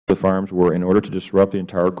the firearms were in order to disrupt the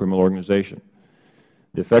entire criminal organization.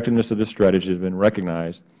 The effectiveness of this strategy has been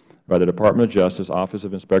recognized by the Department of Justice Office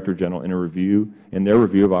of Inspector General in their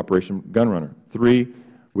review of Operation Gunrunner. 3,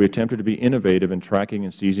 we attempted to be innovative in tracking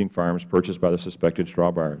and seizing firearms purchased by the suspected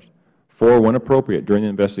straw buyers. 4, when appropriate during the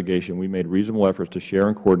investigation, we made reasonable efforts to share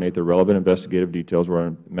and coordinate the relevant investigative details with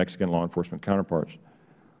our Mexican law enforcement counterparts.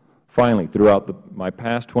 Finally, throughout my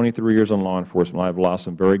past 23 years in law enforcement, I have lost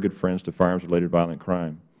some very good friends to firearms-related violent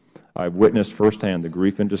crime. I have witnessed firsthand the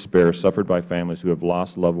grief and despair suffered by families who have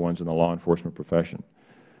lost loved ones in the law enforcement profession.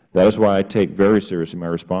 That is why I take very seriously my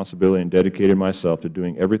responsibility and dedicated myself to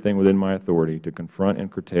doing everything within my authority to confront and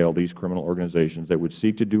curtail these criminal organizations that would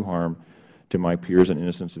seek to do harm to my peers and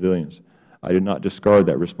innocent civilians. I did not discard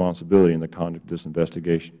that responsibility in the conduct of this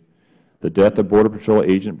investigation. The death of Border Patrol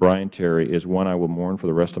Agent Brian Terry is one I will mourn for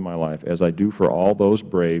the rest of my life, as I do for all those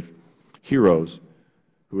brave heroes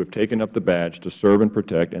who have taken up the badge to serve and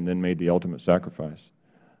protect and then made the ultimate sacrifice.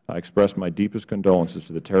 I express my deepest condolences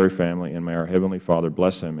to the Terry family, and may our Heavenly Father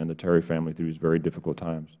bless him and the Terry family through these very difficult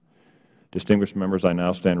times. Distinguished members, I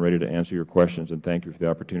now stand ready to answer your questions, and thank you for the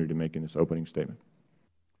opportunity to make this opening statement.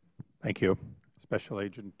 Thank you. Special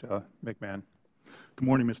Agent McMahon. Good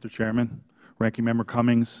morning, Mr. Chairman, Ranking Member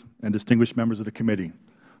Cummings, and distinguished members of the committee.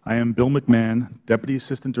 I am Bill McMahon, Deputy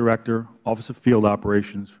Assistant Director, Office of Field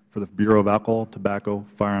Operations for the Bureau of Alcohol, Tobacco,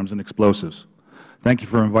 Firearms, and Explosives. Thank you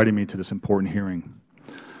for inviting me to this important hearing.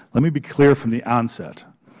 Let me be clear from the onset.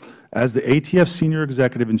 As the ATF Senior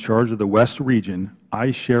Executive in charge of the West Region,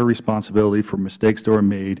 I share responsibility for mistakes that were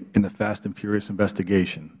made in the Fast and Furious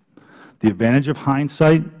investigation. The advantage of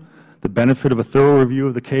hindsight, the benefit of a thorough review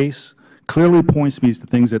of the case, clearly points me to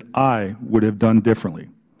things that I would have done differently.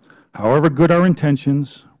 However good our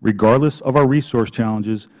intentions, regardless of our resource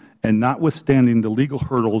challenges, and notwithstanding the legal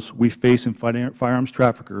hurdles we face in fighting firearms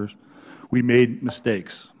traffickers, we made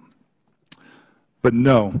mistakes. But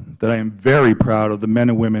know that I am very proud of the men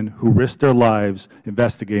and women who risked their lives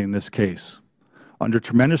investigating this case. Under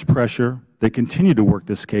tremendous pressure, they continue to work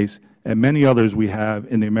this case and many others we have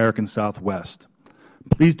in the American Southwest.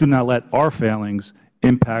 Please do not let our failings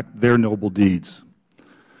impact their noble deeds.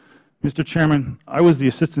 Mr. Chairman, I was the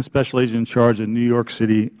Assistant Special Agent in charge in New York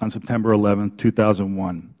City on September 11,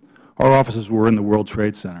 2001. Our offices were in the World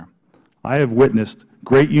Trade Center. I have witnessed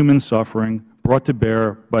great human suffering brought to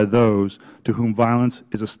bear by those to whom violence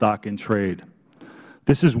is a stock in trade.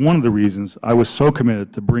 This is one of the reasons I was so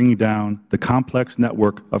committed to bringing down the complex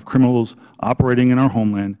network of criminals operating in our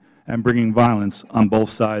homeland and bringing violence on both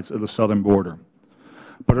sides of the southern border.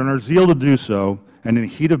 But in our zeal to do so, and in the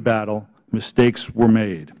heat of battle, mistakes were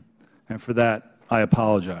made. And for that, I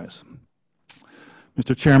apologize.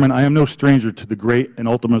 Mr. Chairman, I am no stranger to the great and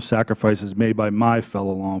ultimate sacrifices made by my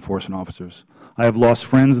fellow law enforcement officers. I have lost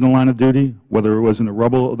friends in the line of duty, whether it was in the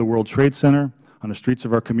rubble of the World Trade Center, on the streets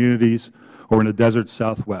of our communities, or in the desert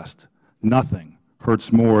Southwest. Nothing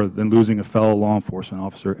hurts more than losing a fellow law enforcement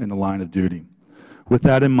officer in the line of duty. With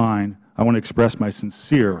that in mind, I want to express my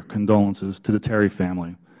sincere condolences to the Terry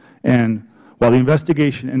family. And while the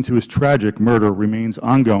investigation into his tragic murder remains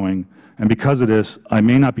ongoing, and because of this, I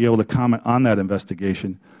may not be able to comment on that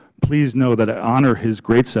investigation, please know that I honor his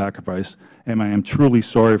great sacrifice, and I am truly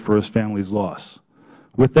sorry for his family's loss.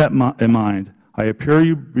 With that in mind, I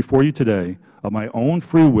appear before you today of my own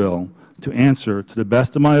free will to answer, to the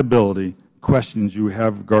best of my ability, questions you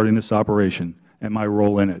have regarding this operation and my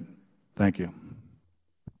role in it. Thank you.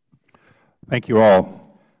 Thank you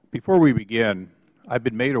all. Before we begin, I've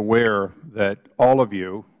been made aware that all of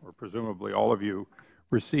you, or presumably all of you,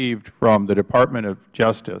 received from the Department of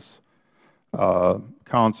Justice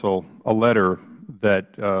Counsel a letter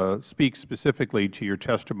that speaks specifically to your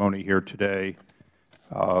testimony here today.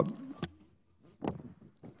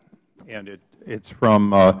 And it's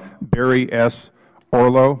from Barry S.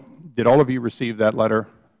 Orlo. Did all of you receive that letter?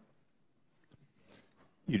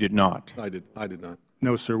 You did not. I did not.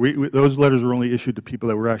 No, sir. Those letters were only issued to people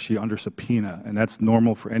that were actually under subpoena, and that's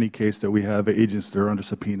normal for any case that we have agents that are under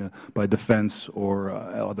subpoena by defense or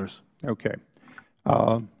others. Okay.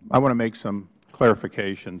 I want to make some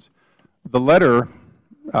clarifications. The letter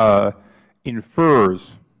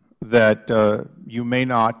infers that you may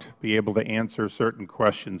not be able to answer certain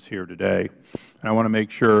questions here today. And I want to make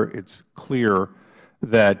sure it's clear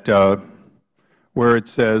that where it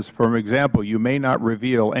says, for example, you may not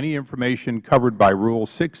reveal any information covered by Rule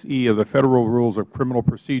 6E of the Federal Rules of Criminal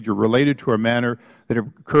Procedure related to a matter that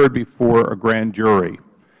occurred before a grand jury.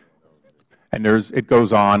 And it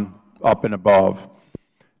goes on up and above.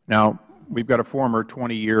 Now, we've got a former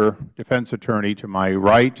 20-year defense attorney to my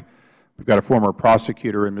right. We've got a former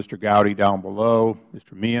prosecutor in Mr. Gowdy down below,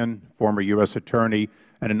 Mr. Meehan, former U.S. attorney,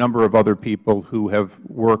 and a number of other people who have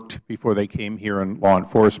worked before they came here in law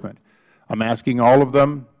enforcement. I'm asking all of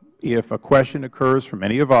them if a question occurs from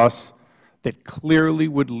any of us that clearly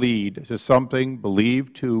would lead to something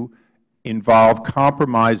believed to involve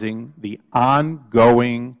compromising the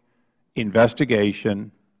ongoing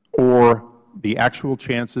investigation or the actual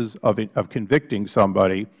chances of convicting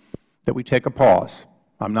somebody, that we take a pause.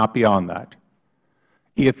 I'm not beyond that.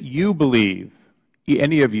 If you believe,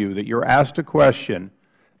 any of you, that you're asked a question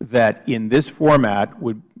that in this format,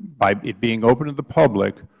 by it being open to the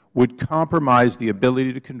public, would compromise the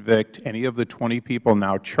ability to convict any of the 20 people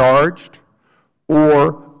now charged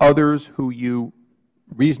or others who you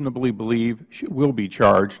reasonably believe will be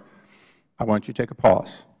charged, I want you to take a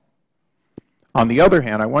pause. On the other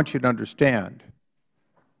hand, I want you to understand,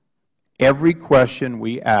 every question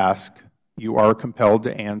we ask, you are compelled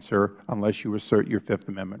to answer unless you assert your Fifth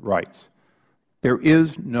Amendment rights. There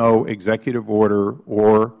is no executive order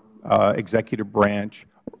or executive branch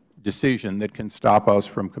decision that can stop us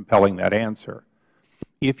from compelling that answer.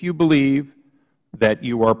 If you believe that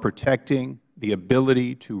you are protecting the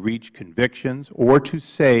ability to reach convictions or to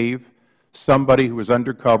save somebody who is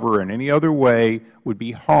undercover or in any other way would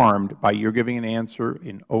be harmed by your giving an answer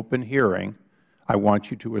in open hearing, I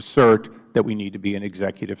want you to assert that we need to be in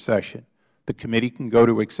executive session. The committee can go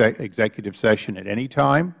to executive session at any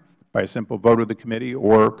time by a simple vote of the committee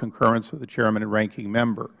or concurrence of the chairman and ranking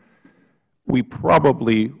member. We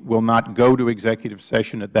probably will not go to executive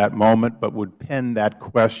session at that moment, but would pen that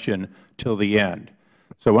question till the end.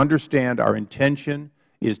 So understand, our intention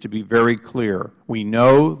is to be very clear. We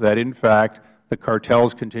know that, in fact, the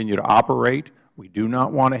cartels continue to operate. We do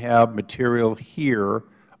not want to have material here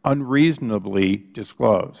unreasonably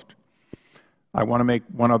disclosed. I want to make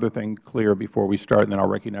one other thing clear before we start, and then I'll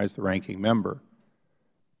recognize the ranking member.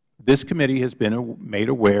 This committee has been made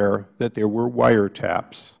aware that there were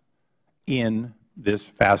wiretaps in this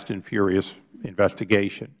fast and furious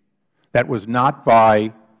investigation. That was not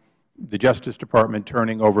by the Justice Department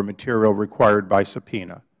turning over material required by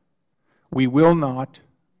subpoena. We will not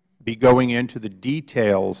be going into the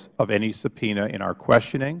details of any subpoena in our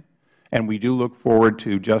questioning, and we do look forward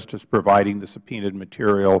to Justice providing the subpoenaed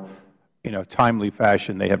material in a timely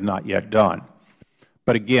fashion they have not yet done.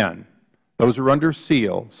 But again, those are under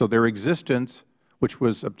seal, so their existence, which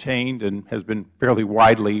was obtained and has been fairly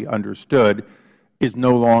widely understood, is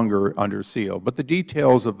no longer under seal. But the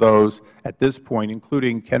details of those at this point,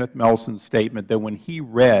 including Kenneth Melson's statement that when he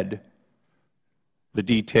read the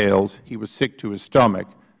details, he was sick to his stomach,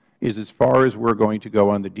 is as far as we're going to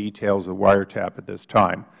go on the details of wiretap at this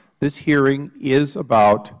time. This hearing is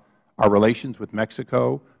about our relations with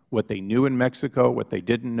Mexico, what they knew in Mexico, what they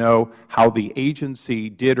didn't know, how the agency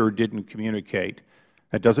did or didn't communicate.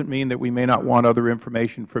 That doesn't mean that we may not want other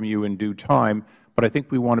information from you in due time, but I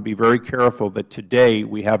think we want to be very careful that today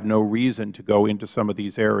we have no reason to go into some of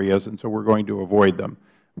these areas, and so we're going to avoid them.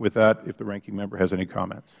 With that, if the ranking member has any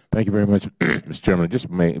comments. Thank you very much, Mr. Chairman.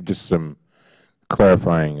 Just some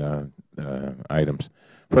clarifying items.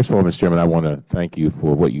 First of all, Mr. Chairman, I want to thank you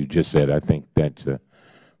for what you just said. I think that's a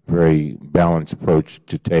very balanced approach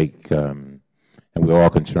to take, and we're all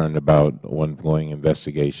concerned about ongoing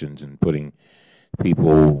investigations and putting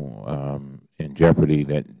people in jeopardy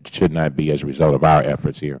that should not be as a result of our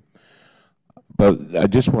efforts here. But I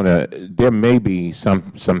just want to, there may be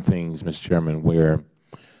some things, Mr. Chairman, where,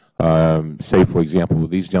 say, for example,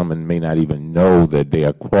 these gentlemen may not even know that they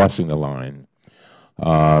are crossing the line.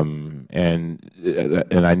 And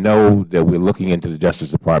I know that we're looking into the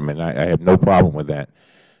Justice Department. I have no problem with that.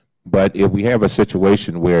 But if we have a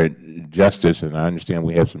situation where justice, and I understand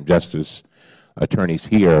we have some justice attorneys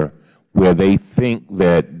here, where they think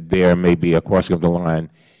that there may be a crossing of the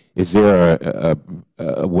line, is there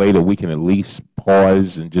a way that we can at least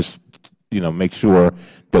pause and just, make sure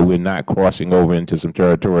that we're not crossing over into some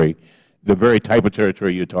territory, the very type of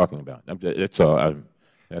territory you're talking about? That's all. I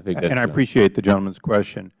think that's, and I appreciate the gentleman's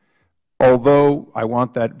question. Although I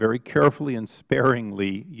want that very carefully and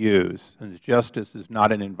sparingly used, since Justice is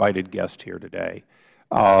not an invited guest here today,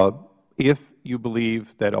 if you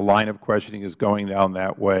believe that a line of questioning is going down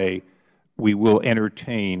that way, we will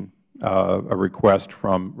entertain a request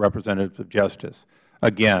from representatives of Justice.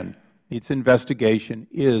 Again, its investigation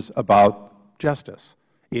is about justice.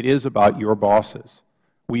 It is about your bosses.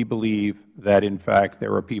 We believe that, in fact,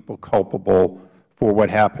 there are people culpable for what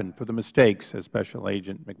happened, for the mistakes, as Special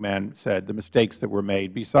Agent McMahon said, the mistakes that were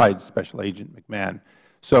made besides Special Agent McMahon.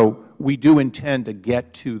 So we do intend to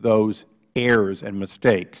get to those errors and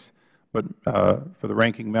mistakes. But for the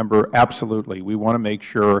ranking member, absolutely. We want to make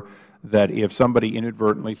sure that if somebody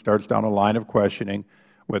inadvertently starts down a line of questioning,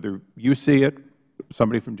 whether you see it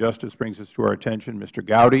somebody from Justice brings this to our attention, Mr.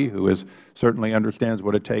 Gowdy, who certainly understands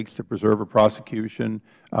what it takes to preserve a prosecution,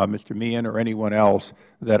 Mr. Meehan, or anyone else,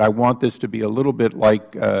 that I want this to be a little bit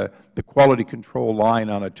like the quality control line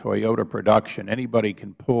on a Toyota production. Anybody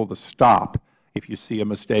can pull the stop if you see a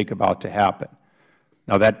mistake about to happen.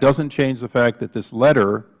 Now, that doesn't change the fact that this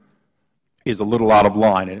letter is a little out of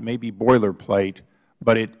line, and it may be boilerplate,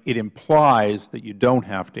 but it implies that you don't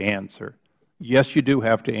have to answer. Yes, you do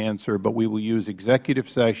have to answer, but we will use executive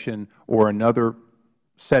session or another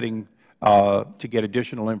setting to get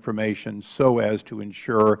additional information so as to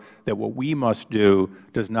ensure that what we must do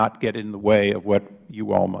does not get in the way of what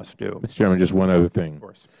you all must do. Mr. Chairman, just one other thing. Of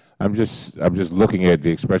course. I'm just looking at the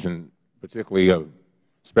expression, particularly of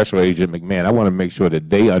Special Agent McMahon. I want to make sure that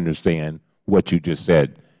they understand what you just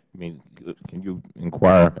said. I mean, can you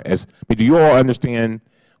inquire do you all understand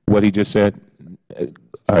what he just said?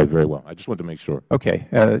 All right, very well. I just wanted to make sure. Okay.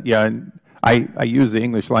 Yeah, and I use the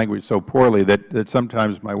English language so poorly that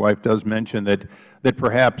sometimes my wife does mention that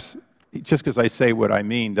perhaps just because I say what I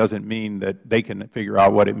mean doesn't mean that they can figure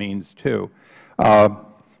out what it means too. But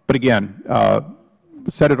again,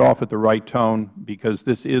 set it off at the right tone, because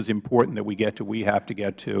this is important that we have to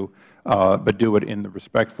get to, but do it in the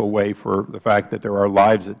respectful way for the fact that there are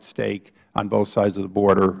lives at stake on both sides of the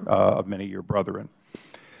border of many of your brethren.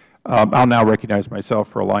 I'll now recognize myself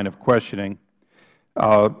for a line of questioning.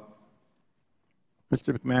 Mr.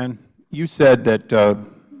 McMahon, you said that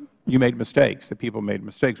you made mistakes, that people made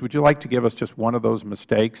mistakes. Would you like to give us just one of those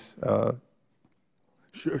mistakes?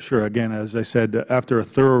 Sure. Again, as I said, after a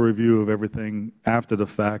thorough review of everything after the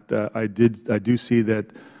fact, I do see that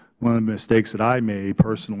one of the mistakes that I made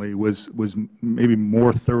personally was maybe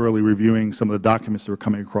more thoroughly reviewing some of the documents that were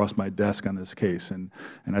coming across my desk on this case, and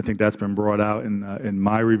I think that's been brought out in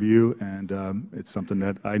my review, and it's something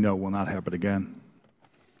that I know will not happen again.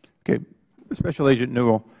 Okay, Special Agent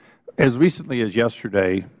Newell, as recently as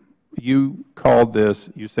yesterday, you called this.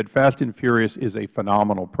 You said Fast and Furious is a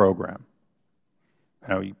phenomenal program.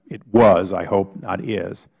 I know it was. I hope not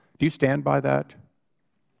is. Do you stand by that?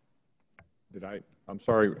 Did I? I'm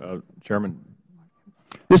sorry, Chairman.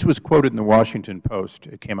 This was quoted in the Washington Post.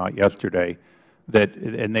 It came out yesterday,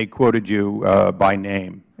 and they quoted you by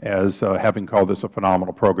name as having called this a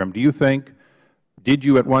phenomenal program. Did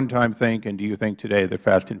you at one time think, and do you think today, that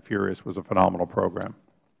Fast and Furious was a phenomenal program?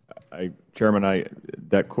 Chairman,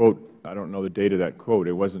 that quote, I don't know the date of that quote.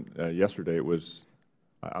 It wasn't yesterday. It was,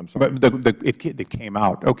 I'm sorry. But it came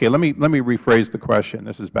out. Okay, let me rephrase the question.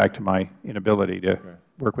 This is back to my inability to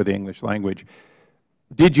work with the English language.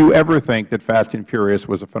 Did you ever think that Fast and Furious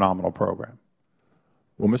was a phenomenal program?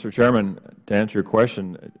 Well, Mr. Chairman, to answer your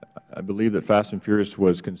question, I believe that Fast and Furious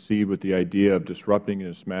was conceived with the idea of disrupting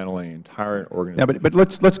and dismantling an entire organization. Yeah, but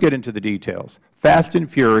let's get into the details. Fast and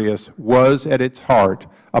Furious was at its heart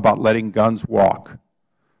about letting guns walk.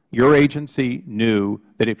 Your agency knew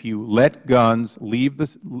that if you let guns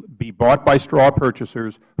be bought by straw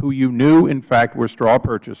purchasers, who you knew in fact were straw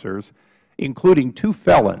purchasers, including 2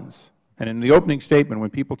 felons, and in the opening statement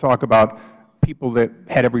when people talk about people that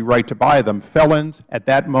had every right to buy them, felons at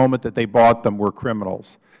that moment that they bought them were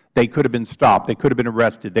criminals. They could have been stopped. They could have been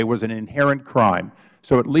arrested. There was an inherent crime.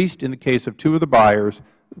 So at least in the case of 2 of the buyers,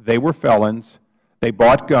 they were felons. They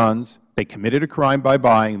bought guns. They committed a crime by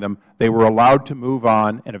buying them. They were allowed to move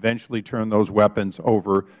on and eventually turn those weapons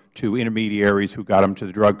over to intermediaries who got them to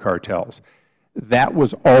the drug cartels. That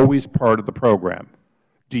was always part of the program.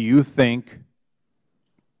 Do you think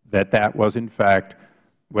that that was, in fact,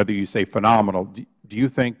 whether you say phenomenal, do you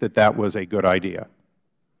think that that was a good idea?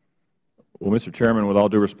 Well, Mr. Chairman, with all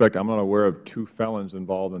due respect, I'm not aware of 2 felons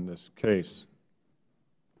involved in this case.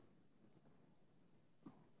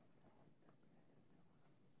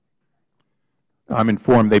 I'm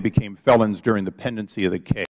informed they became felons during the pendency of the case.